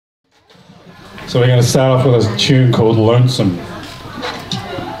So we're going to start off with a tune called Lonesome.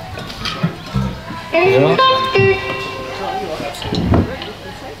 Yeah.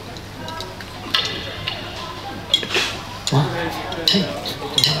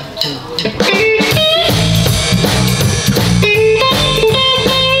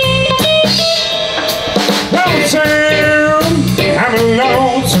 I'm a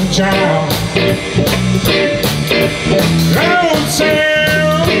lonesome child.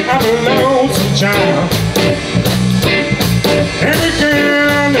 I'm a lonesome child. Every girl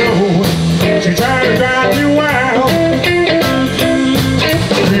I know, she tries to drive me wild.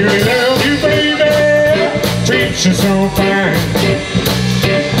 Really love you, baby, treat you so fine.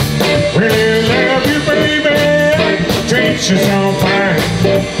 Really love you, baby, treat you so fine.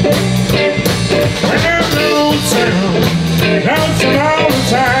 When I'm lonesome all the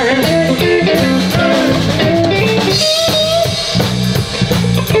time.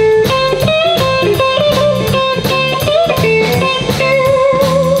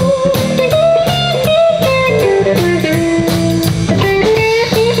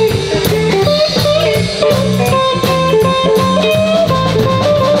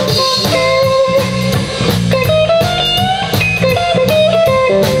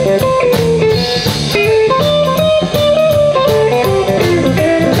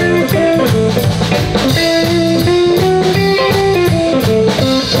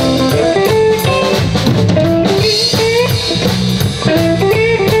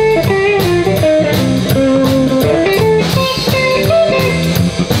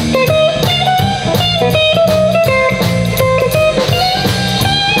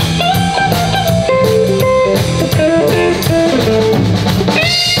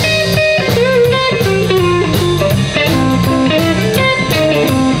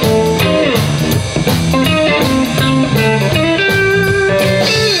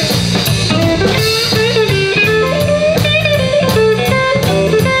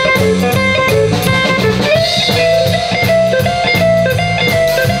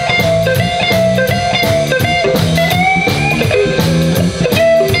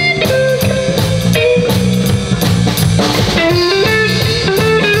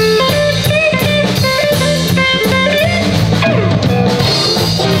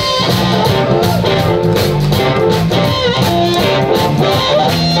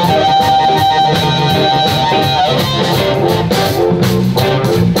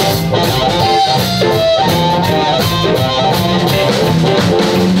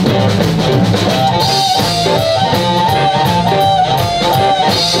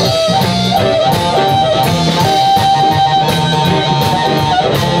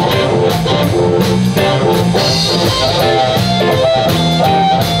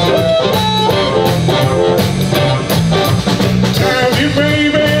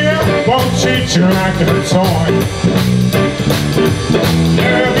 Treat you like a toy.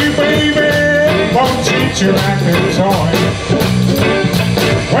 Love you, baby, won't treat you like a toy.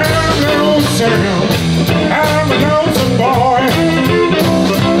 When I'm lonesome, I'm a lonesome boy.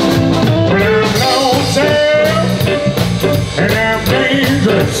 When I'm lonesome, and I'm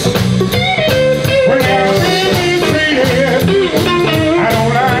dangerous. When I'm really treated, I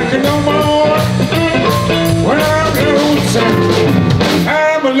don't like it no more. When I'm lonesome,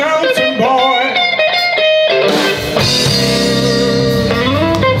 I'm a lonesome boy.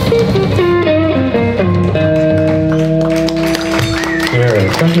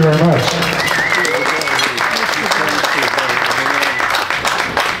 Thank you very much.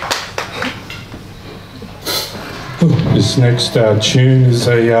 This next tune is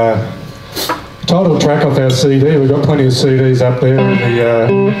a title track off our CD. We've got plenty of CDs up there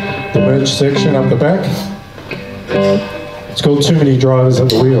in the merch section up the back. It's called Too Many Drivers at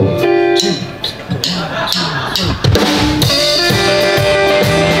the Wheel.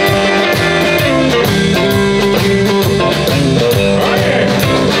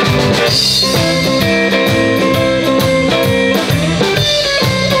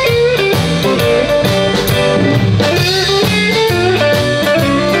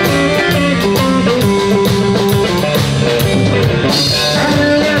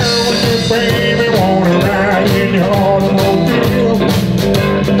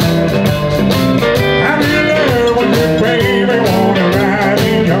 Baby,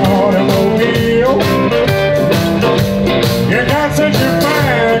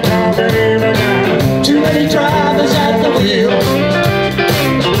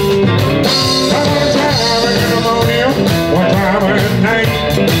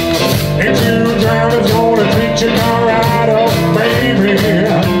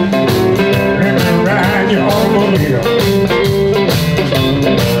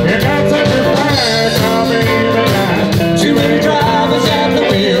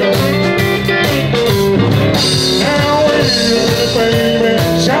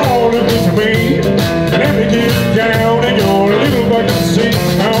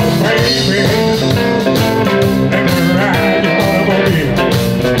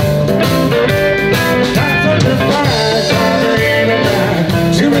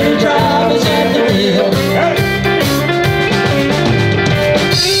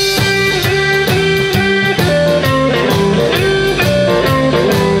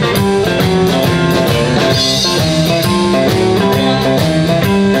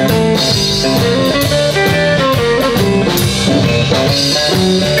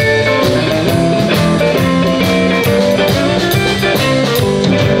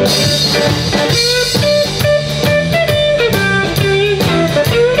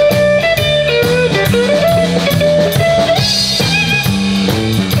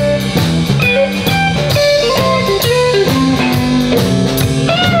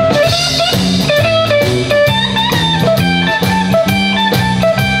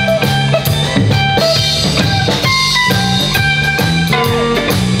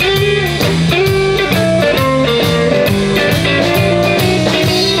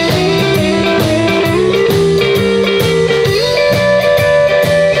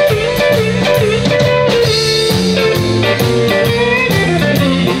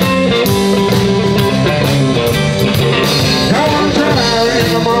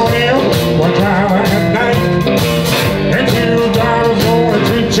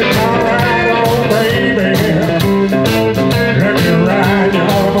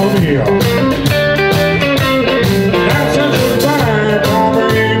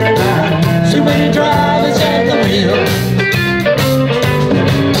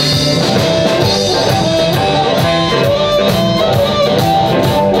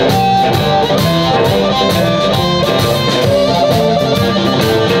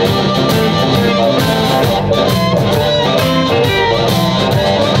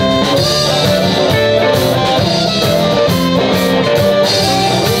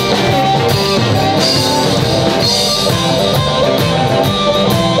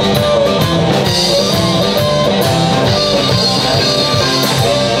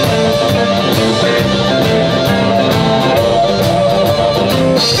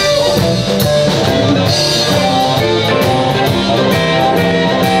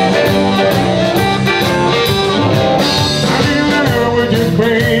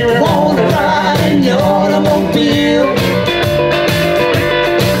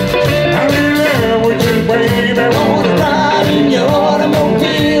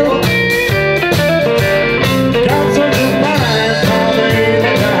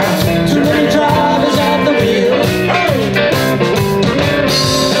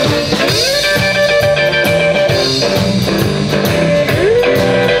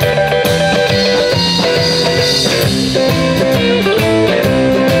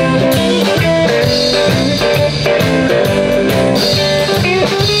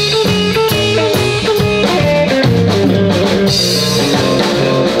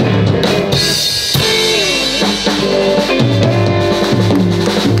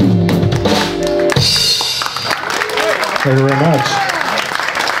 Thank you very much.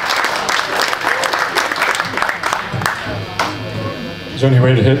 Is there any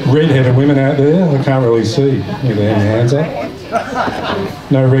red-headed women out there? I can't really see. Either their hands up.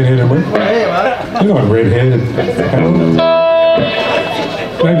 No red-headed women? You're not red-headed.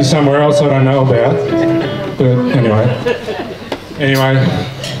 Maybe somewhere else I don't know about. But anyway,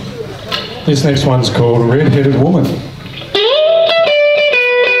 this next one's called Red-Headed Woman.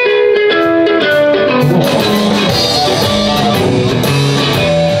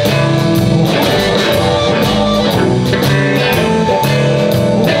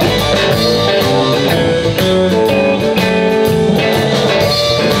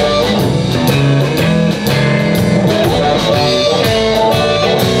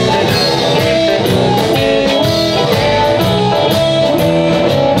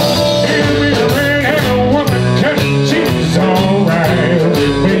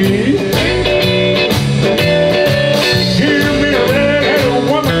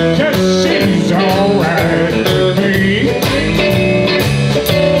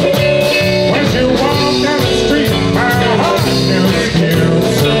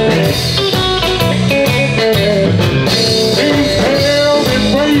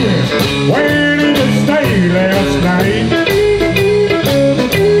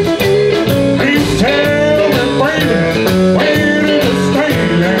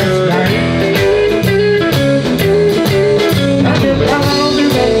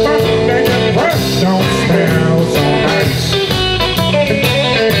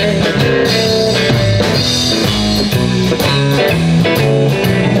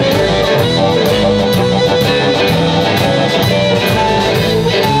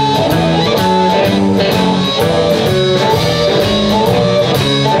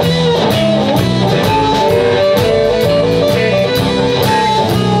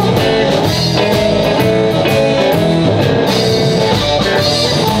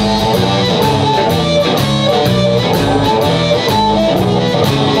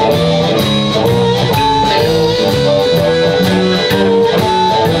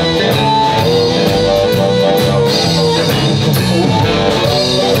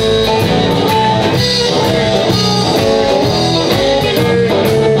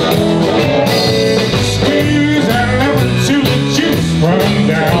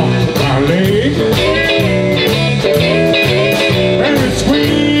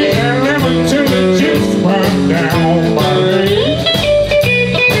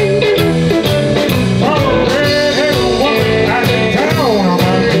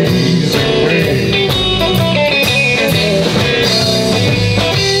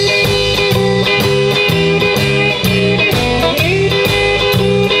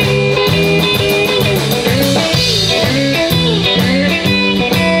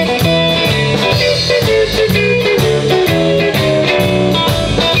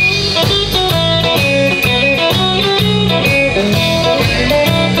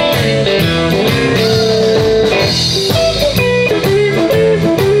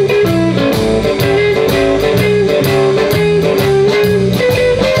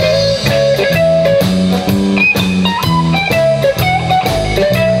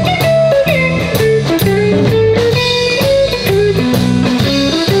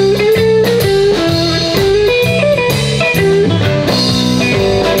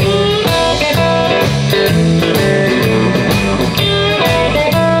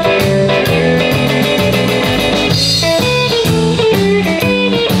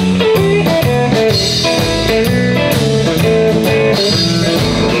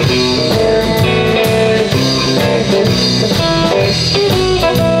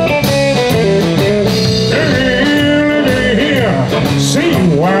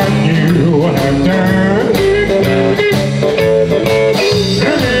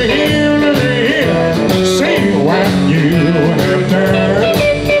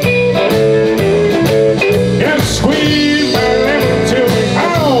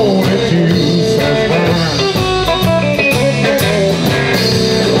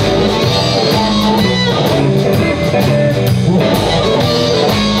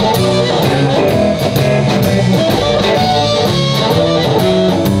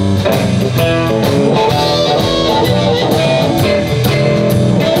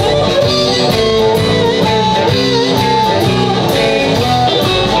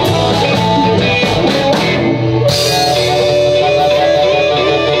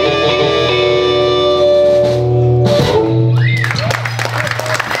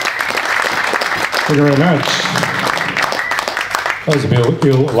 Thank you very much. I was a bit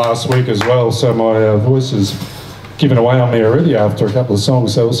ill last week as well, so my voice is given away on me already after a couple of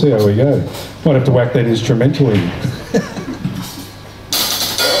songs, so we'll see how we go. Might have to whack that instrumental in.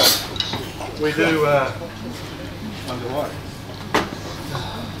 We do underway.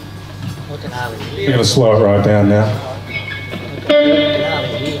 We're going to slow it right down now.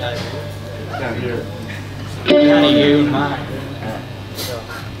 Down here.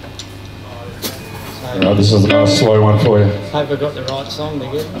 Alright, this is a nice slow one for you. Hope I got the right song to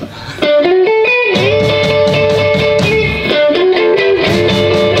get.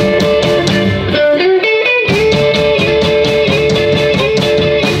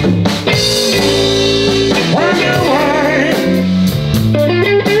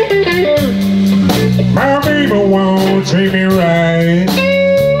 Treat me right.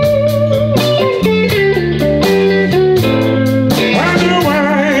 Wonder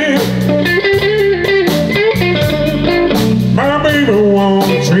why my baby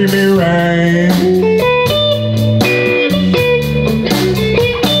won't treat me right.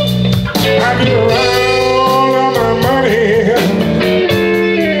 I give her all of my money,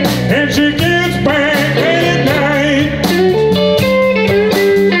 and she gets back late at night.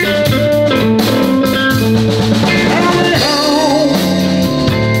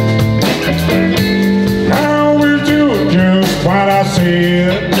 What I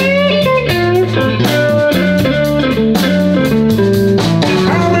said,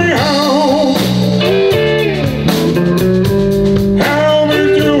 I'll be home. I'll be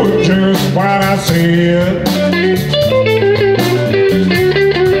doing just what I said.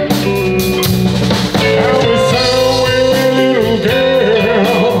 I'll be somewhere with a little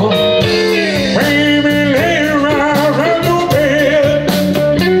girl, baby, lay right on your bed.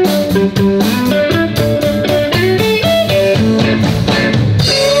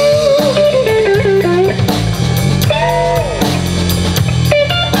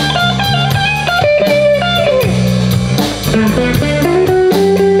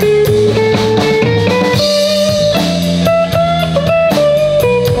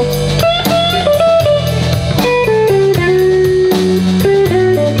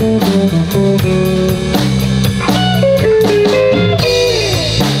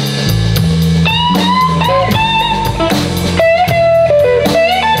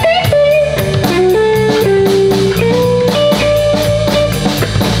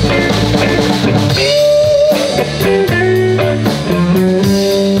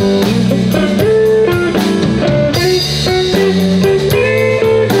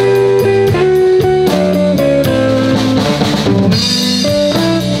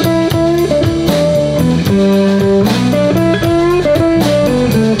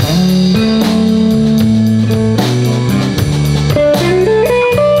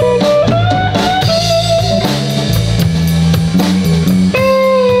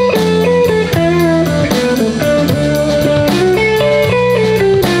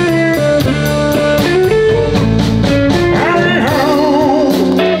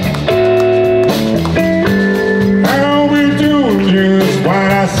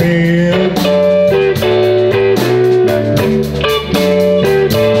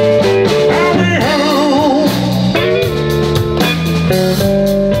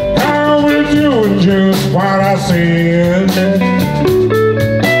 Just what I said.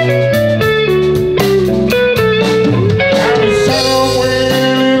 I'll be somewhere,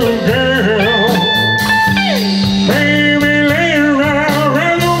 little girl, baby, lay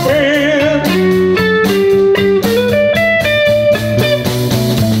around your bed.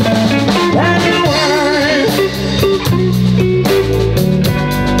 Wonder why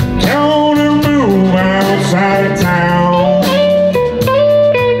gonna move outside of town.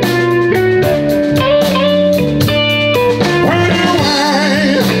 Why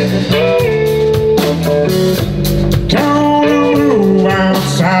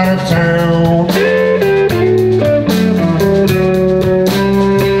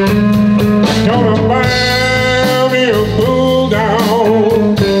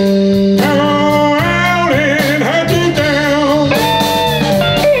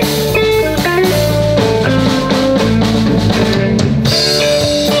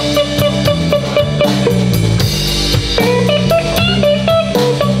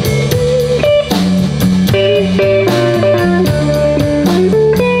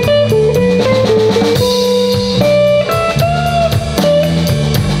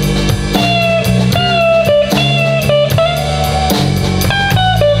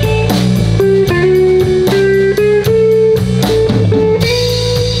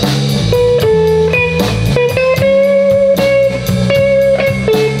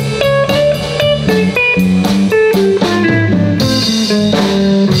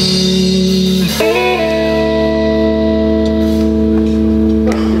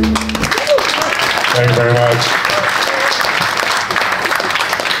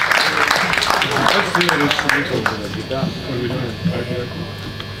Let's do an instrumental to the guitar. What are we doing?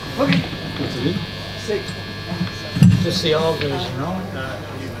 Okay. What's it in? Just the old version, right?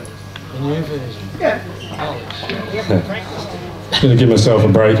 The new version. Yeah. I'm going to give myself a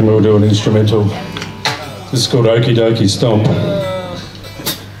break and we'll do an instrumental. This is called Okie Dokie Stomp.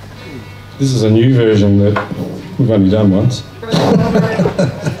 This is a new version that we've only done once.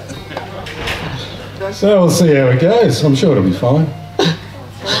 So we'll see how it goes. I'm sure it'll be fine.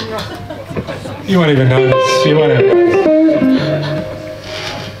 You won't even notice. You won't even notice.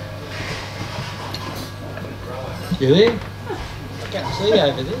 You there? I can't see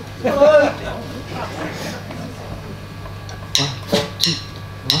over there.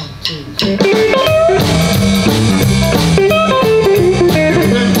 One,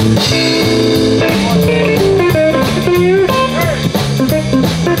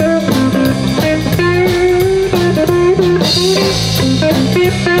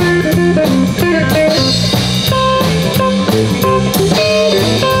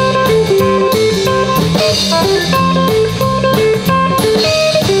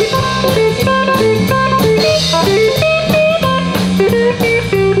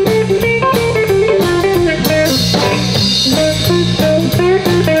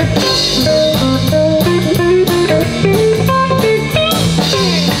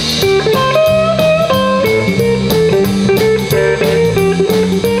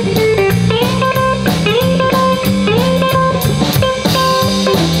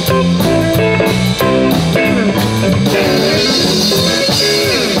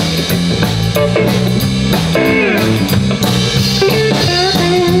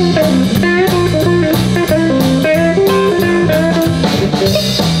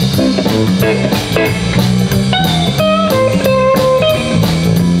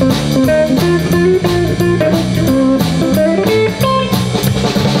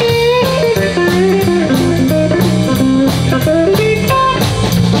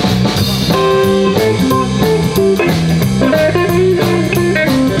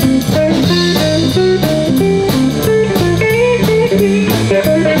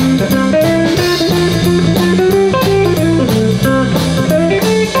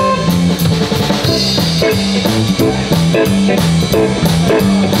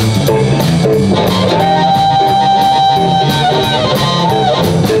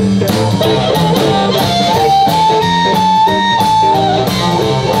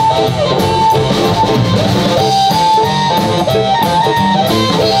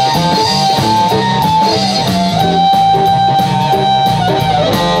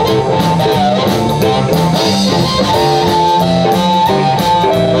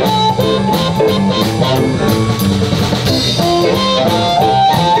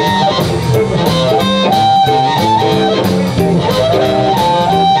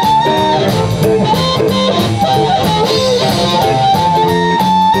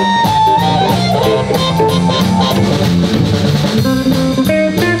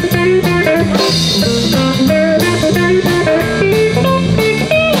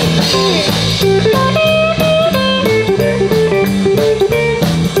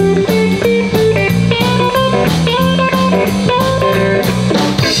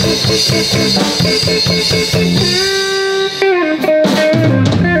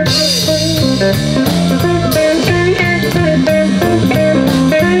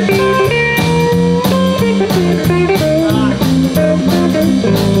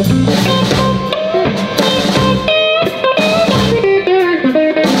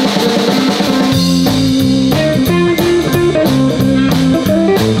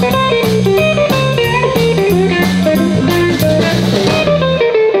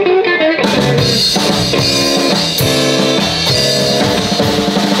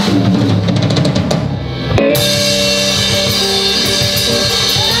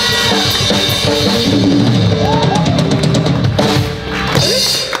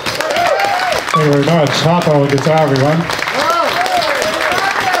 Thank you very much. Harpo on guitar, everyone.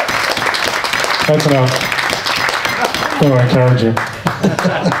 That's enough. Don't want to encourage him.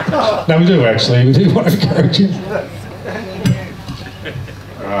 No, we do actually. We do want to encourage him.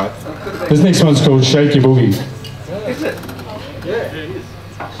 Alright. This next one's called Shake Your Boogie. Is it? Yeah, it is.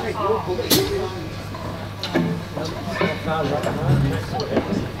 Shake your boogie.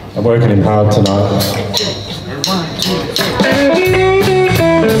 I'm working him hard tonight.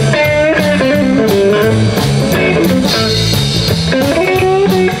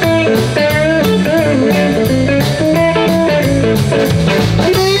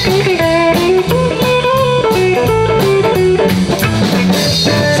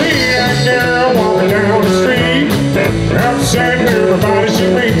 Everybody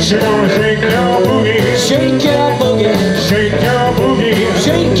should meet, she gonna shake your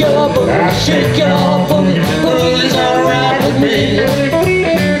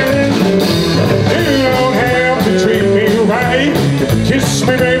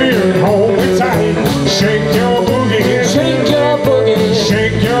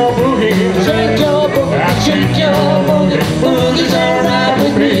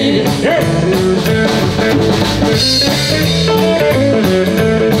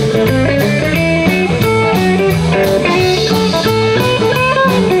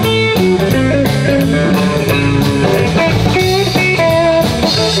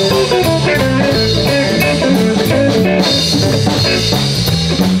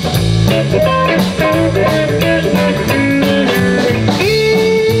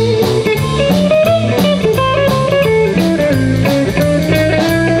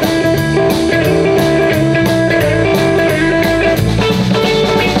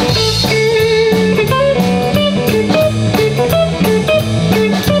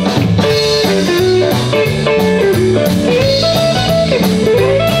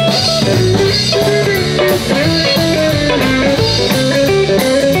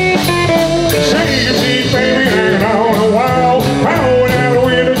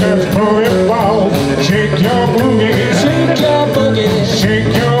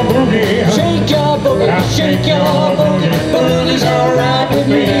Shake your boogie, boogie's alright with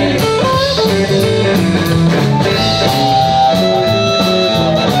me.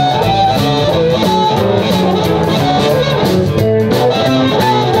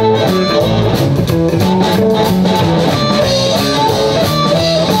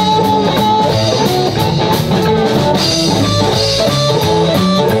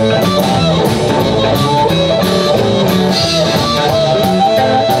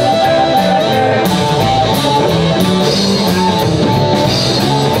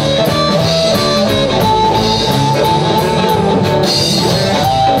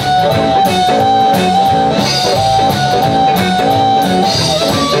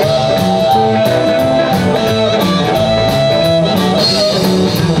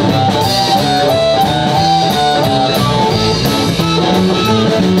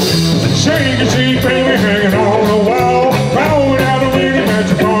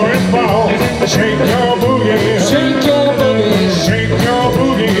 Shake your boogie, Shake your boogie, shake your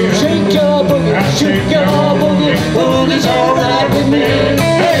boogie, shake your boogie, shake your boogie, boogie's alright with me.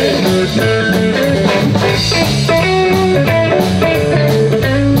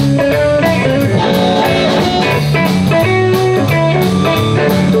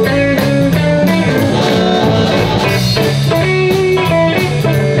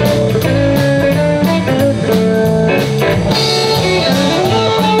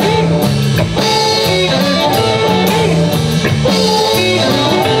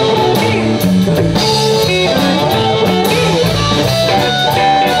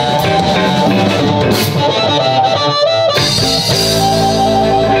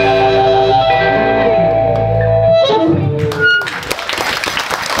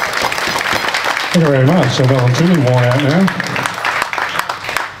 Thank you very much. Well, I'm truly worn out now.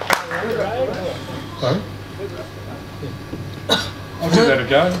 Sorry? I'll give that a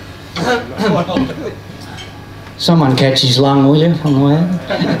go. Someone catch his lung, will you, on the way out?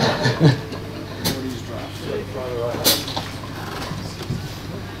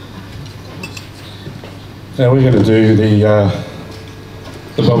 Now we're going to do the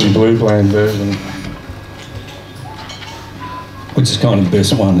Bobby Blue Bland version, which is kind of the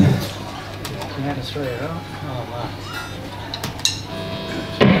best one. Count of three, right? Oh,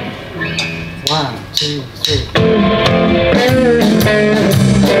 1, 2, 3.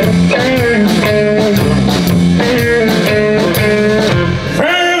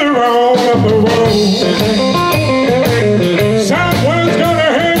 Further on up the road, someone's gonna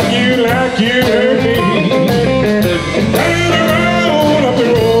hurt you like you hurt me. Further on up the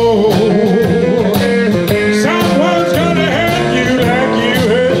road, someone's gonna hurt you like you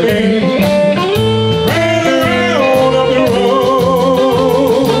hurt me. Further on up the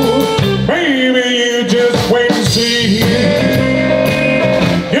road, baby, you just wait and see.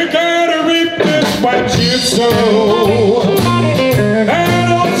 You gotta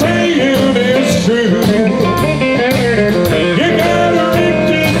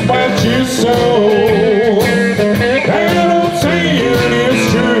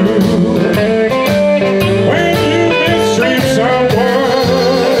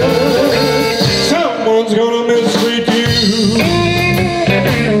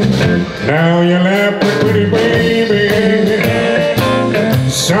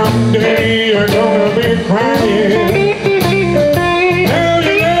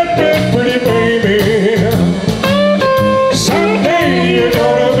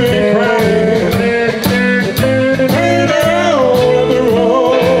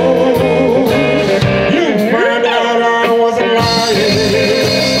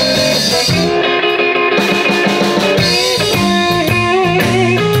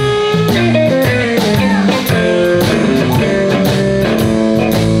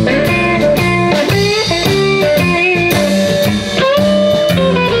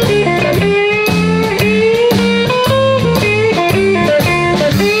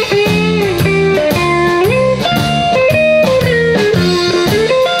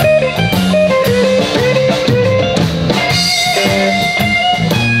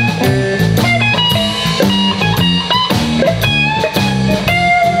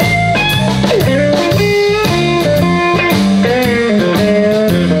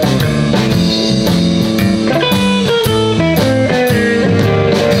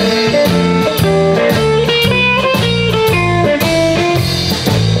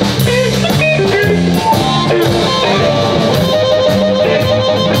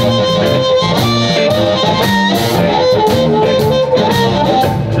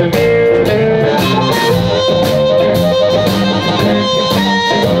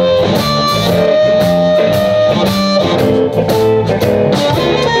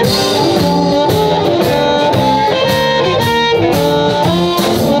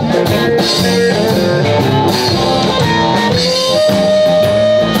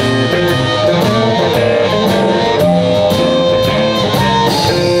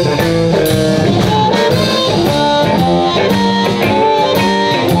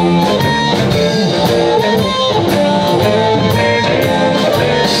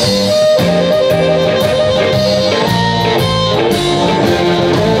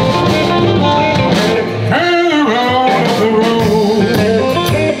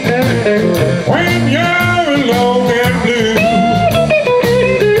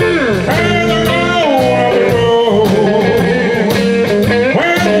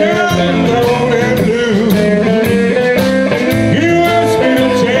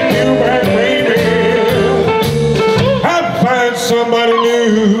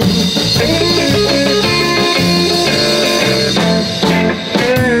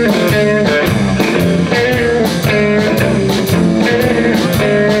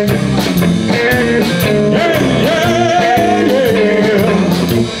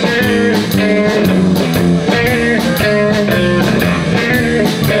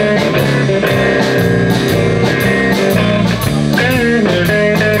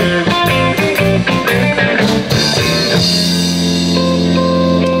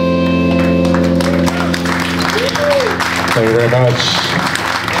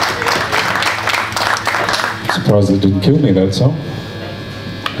surprised it didn't kill me, that song.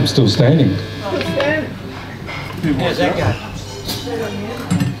 I'm still standing. How's that go?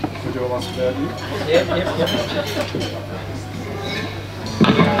 We do a lot about you. Yep.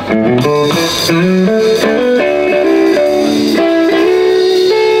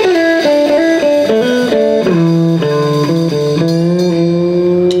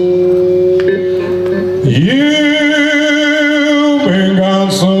 You've been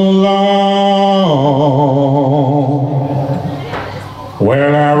gone so long.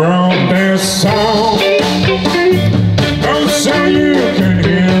 Well, I wrote this song so you can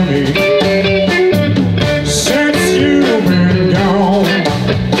hear me. Since you've been gone,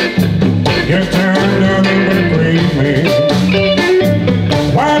 you turned up and breathe me.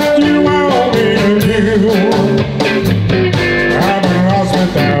 What do you want me to do? I've been lost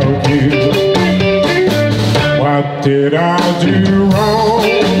without you. What did I do wrong?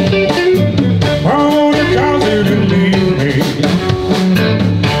 Only cause you didn't leave me.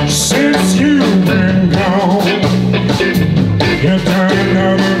 Since you've been gone, you turned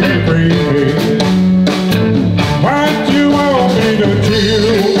over and breathe me. What do you want me to do?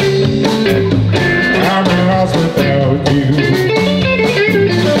 I've been lost without you.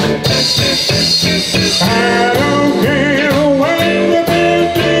 I don't care what you've been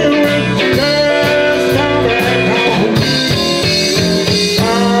doing, just come back home.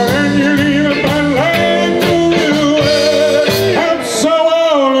 And you're leaving my life to ruin. I'm so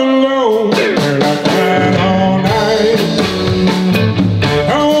all alone. Well, I cried all night,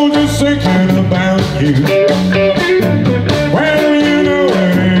 thinking about you. Well, you know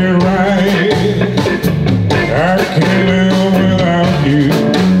it ain't right. I can't live without you.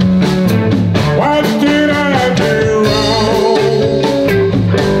 What did I do wrong?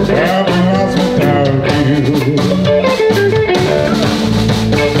 I've been lost without you.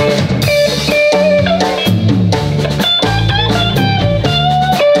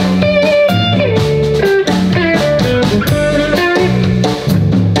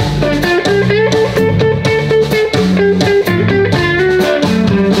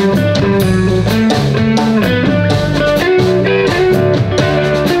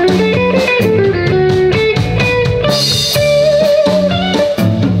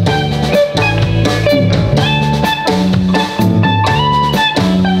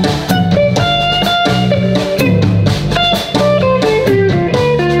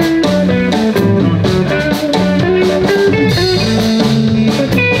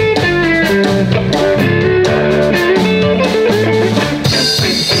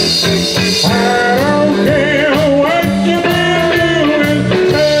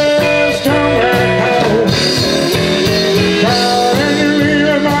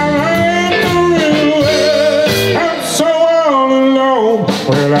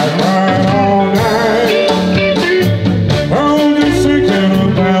 Well, I cried all night, only thinking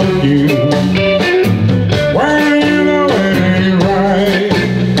about you. Well, you know it ain't right.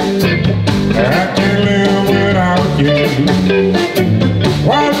 I can't live without you.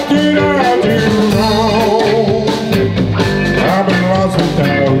 What did I do wrong? I've been lost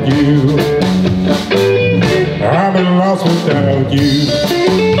without you. I've been lost without you.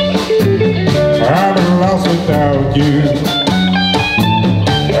 I've been lost without you.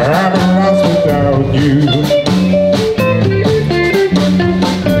 I've been lost without you.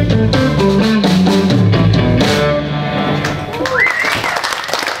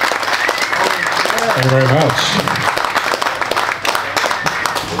 Thank you very much.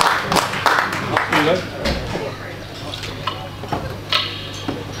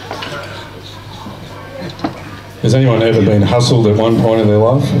 Has anyone ever been hustled at one point in their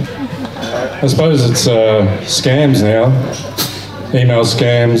life? I suppose it's scams now. Email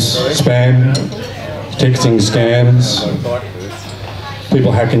scams, spam, texting scams,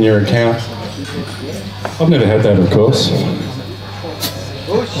 people hacking your account. I've never had that, of course.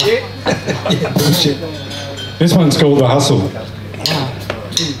 Bullshit. Yeah, bullshit. This one's called The Hustle.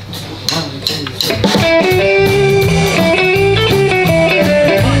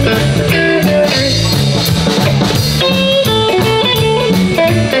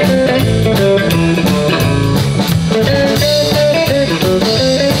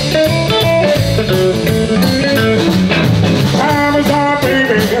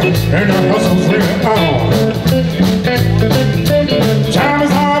 And the hustle's really on. Time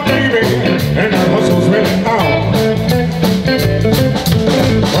is hard, baby, and the hustle's really on.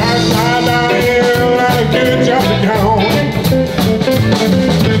 Right now, down here, I'll get a job to gone.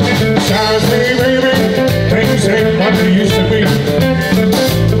 Sorry, say, baby, things ain't what they used to be.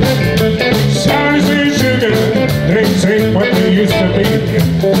 Sorry, say, sugar, things ain't what they used to be.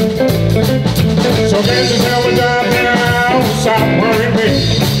 So get yourself a job.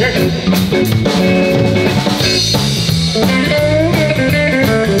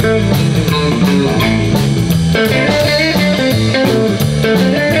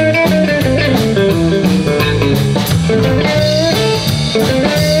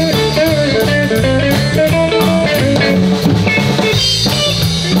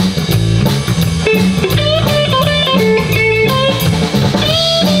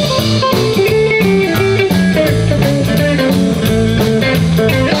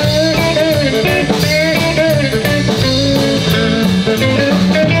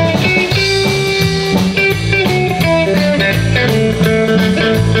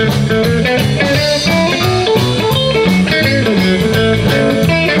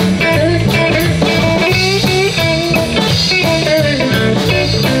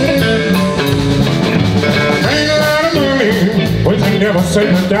 Never save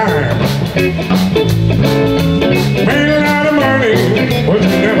a dime. Made a lot of money, but you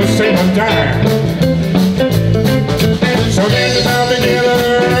never save a dime. So get yourself together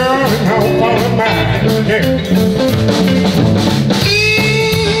and hope all of mine. Yeah.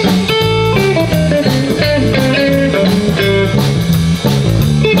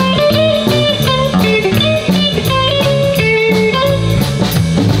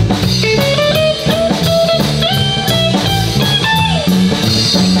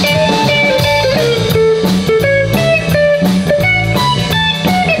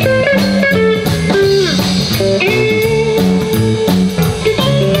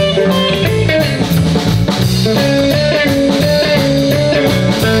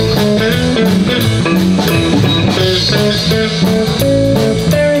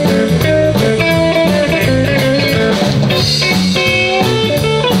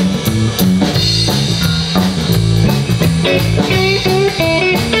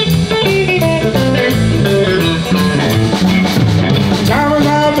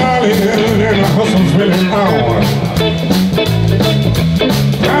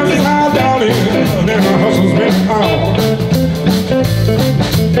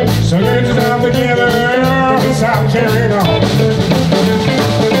 So get yourself together and stop carrying on.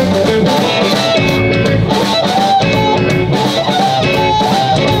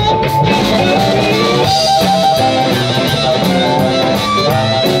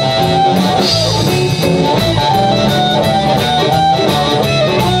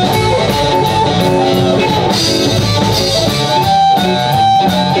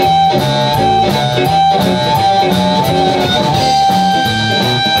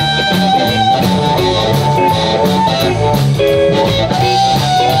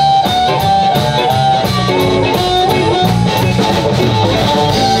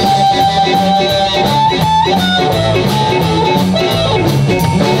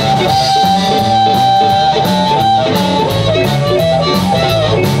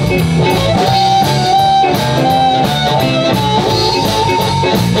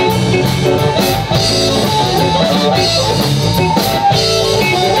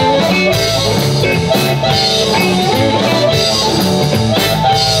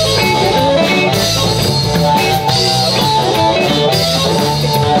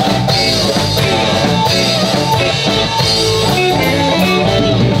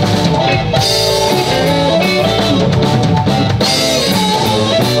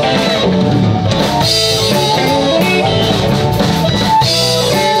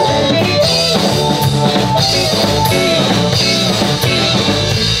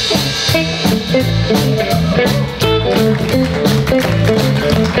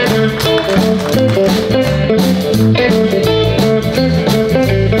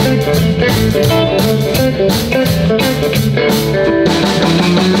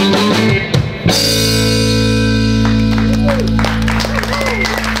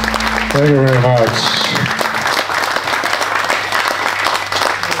 Thank you very much.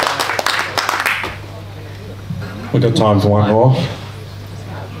 We've got time for one more.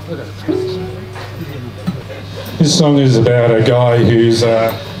 This song is about a guy who's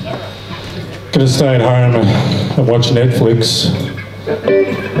going to stay at home and watch Netflix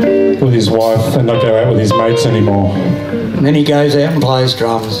with his wife and not go out with his mates anymore. And then he goes out and plays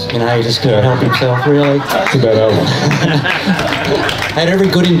drums. You know, he just can't help himself, really. It's about over. Had every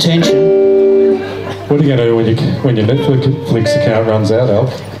good intention. What are you going to do when your Netflix account runs out,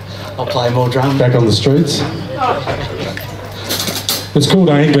 Alf? I'll play more drums. Back on the streets? It's called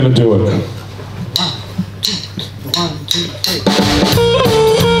I Ain't Gonna Do It. 1, 2, 3.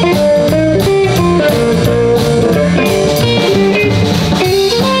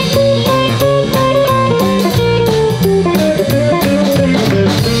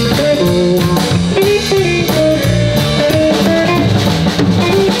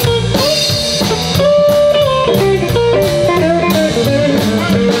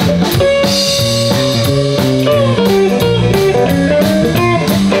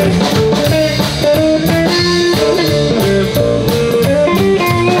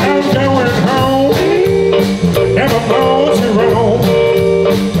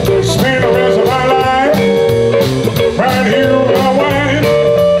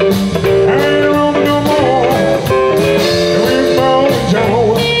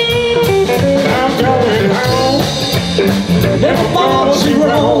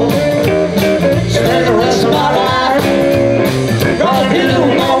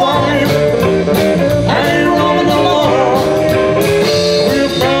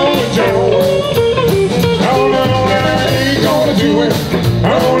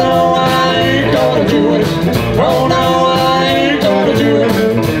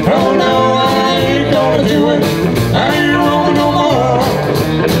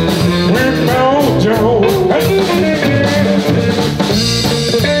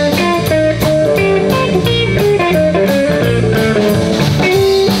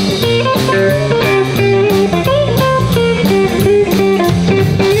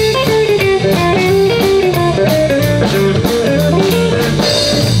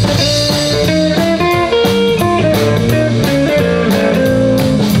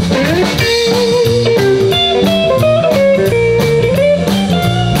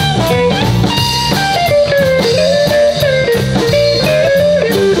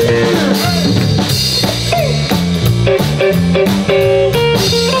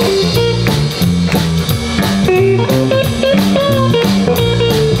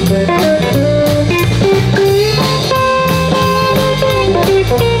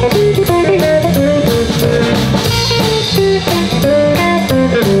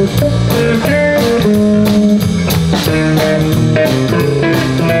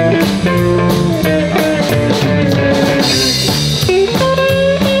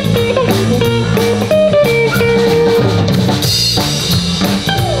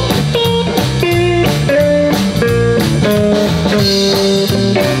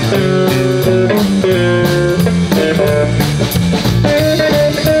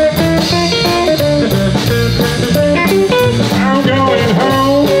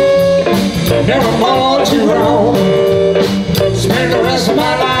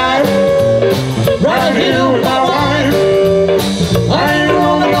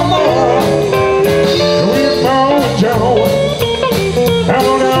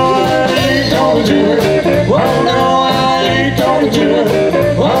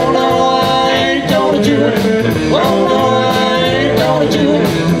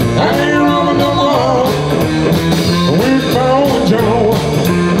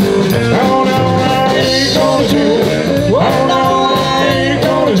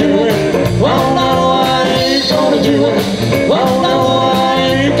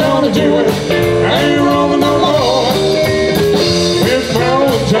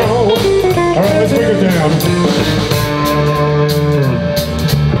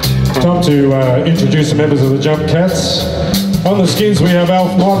 to introduce the members of the Jump Cats. On the skins we have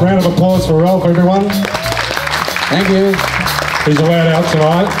Alf Mott. Round of applause for Ralph, everyone. Thank you. He's allowed out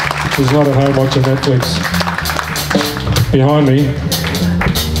tonight. He's not at home watching Netflix. Behind me,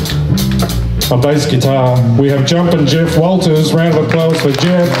 on bass guitar, we have Jumpin' Jeff Walters. Round of applause for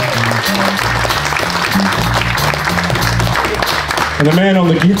Jeff. And the man on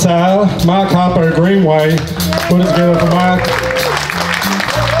the guitar, Mark Harpo Greenway. Put it together for Mark.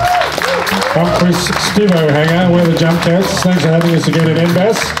 I'm Chris Stivo Hanger. We're the Jump Cats. Thanks for having us again at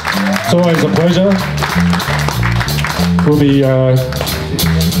MBAS. It's always a pleasure. We'll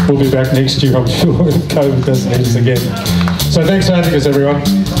be back next year, I'm sure, if COVID doesn't hit us again. So thanks for having us, everyone.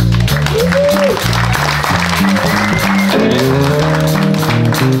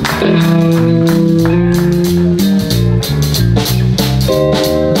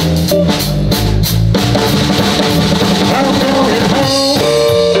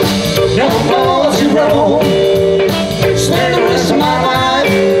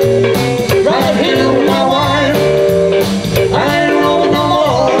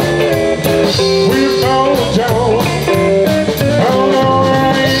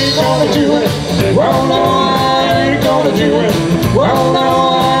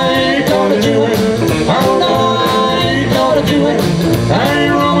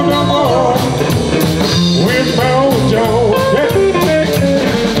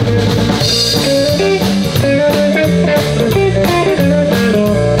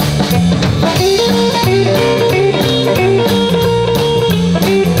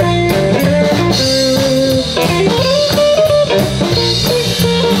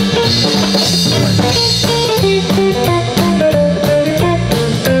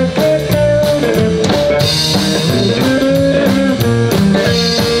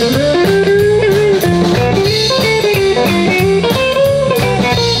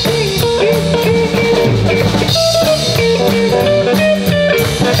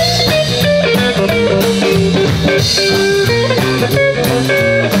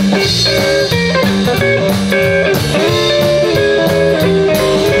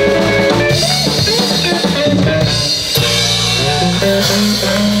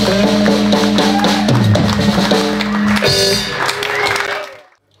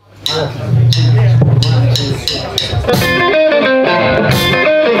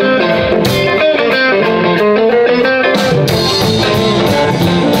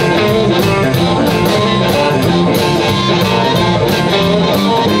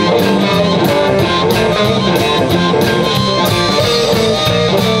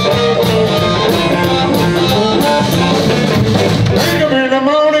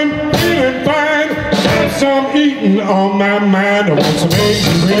 On my mind, I want some eggs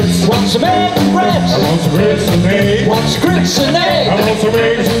and grits. Want some eggs and grits? I want some grits and eggs. Want some grits and eggs? I want some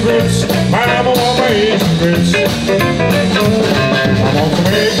eggs and grits. Mama want my eggs and grits. I want some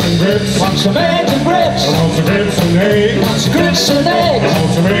eggs and grits. Want some eggs and grits? I want some grits and eggs. Want some grits and eggs? I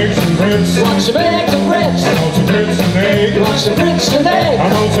want some eggs and grits. Want some eggs and grits? I want some grits and eggs. Want some grits and eggs? I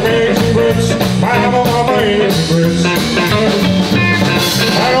want some eggs and grits. Mama want my eggs and grits.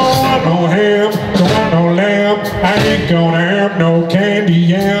 I don't want no ham, don't want no lamb. I ain't gonna have no candy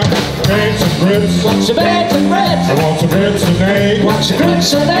yam. Eggs and grits. Want some eggs and grits? I want some grits and eggs. Want some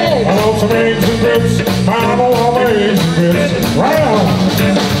grits and eggs? I want some eggs and grits. Mama want my eggs and grits. Right on.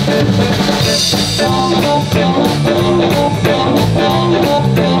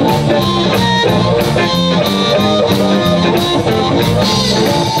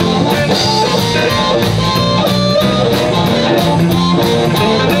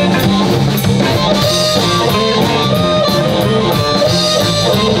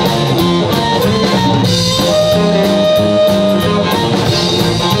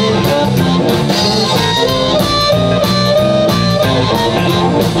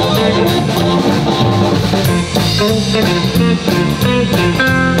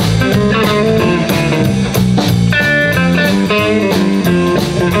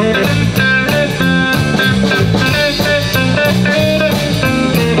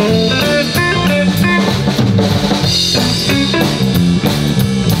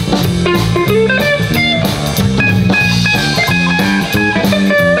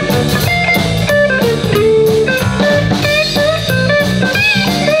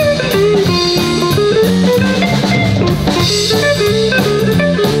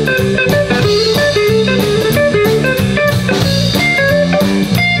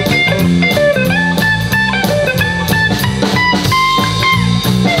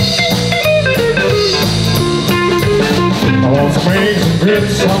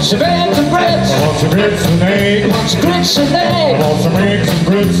 grits. Want some eggs and grits. I want some grits and eggs. Want some grits and I eggs. want some eggs and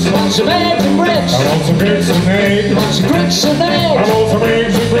grits. Want some eggs and grits. I want some grits and eggs. Want some grits and I eggs. want some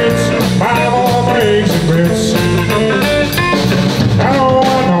eggs and grits. I want my eggs and grits. I don't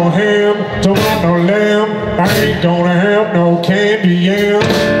want no ham, don't want no lamb. I ain't gonna have no candy yam.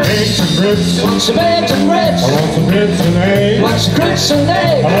 Eggs and grits. Want some eggs and grits. I want some grits and eggs. Want some grits and I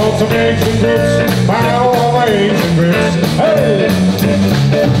eggs. want some eggs and grits. I want my eggs and grits. Hey!